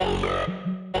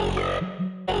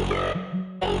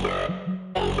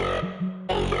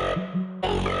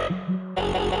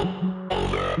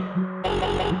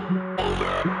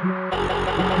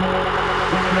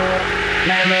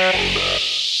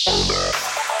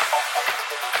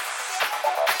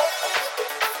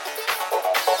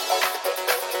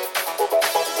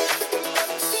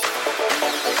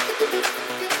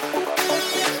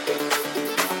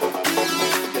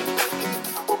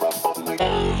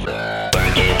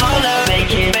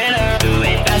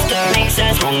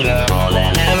stronger more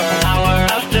than ever. Hour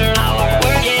after hour,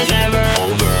 work is never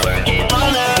over. Work it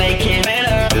harder, make it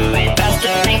better, do it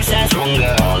faster, makes us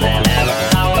stronger more than ever.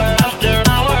 Hour after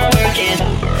hour, work is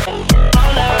over.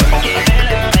 Harder, work it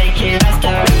better, make it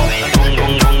faster, do it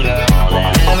stronger more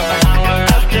than ever. Hour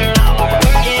after hour,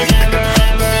 work is never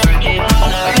ever. Work it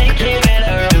harder, make it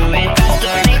better, do it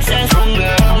faster, makes us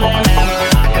stronger more than ever.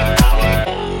 Hour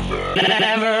over,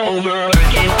 never over.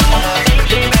 Work it harder, make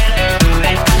it better, do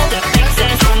it faster, makes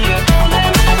us stronger more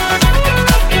than ever.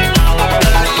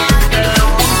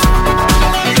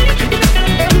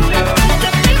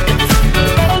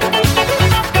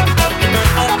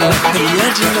 The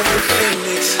legend of the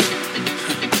phoenix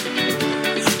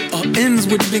all ends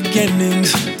with beginnings.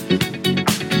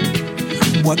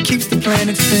 What keeps the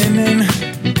planet spinning?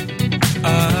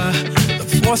 The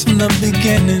force from the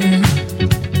beginning.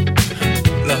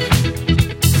 Love.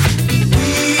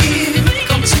 We've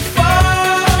come too far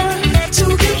to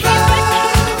give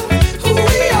up who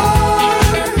we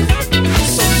are.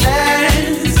 So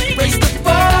let's raise the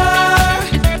bar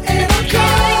and our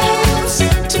cups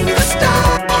to the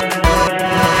stars.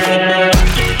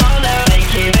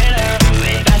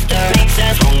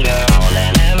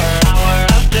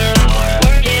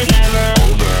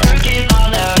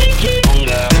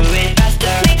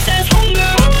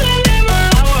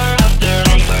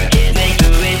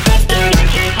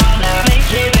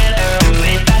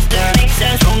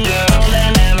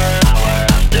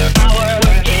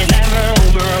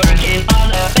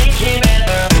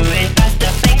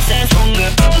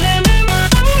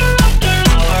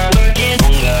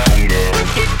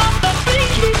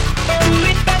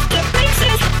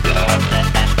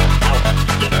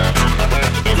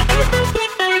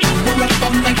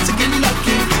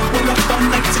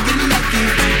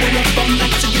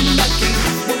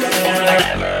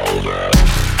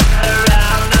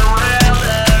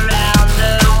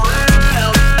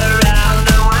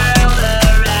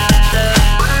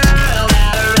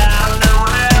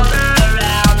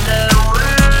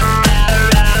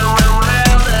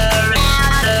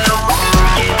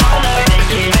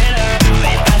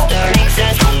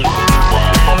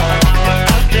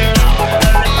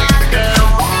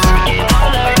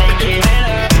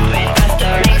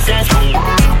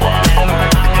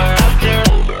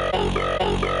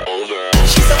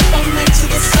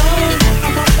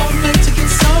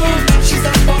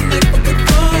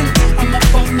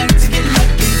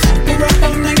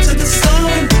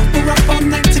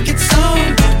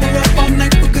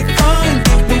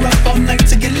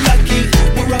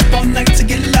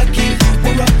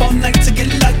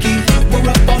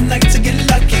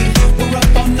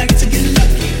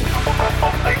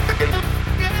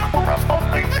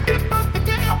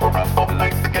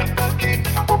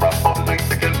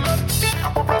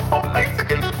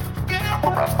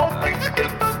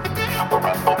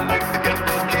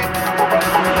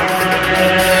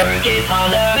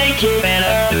 Make it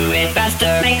better, do it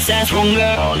faster, makes us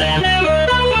stronger more than ever.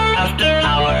 Hour after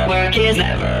hour, work is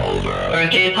never over.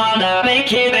 Work it harder,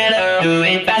 make it better, do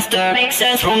it faster, makes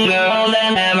us stronger more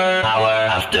than ever. Hour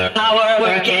after hour,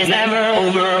 work is never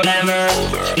over. Never,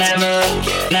 never,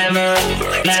 never,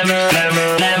 never,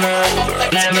 never, never,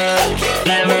 never,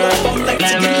 never.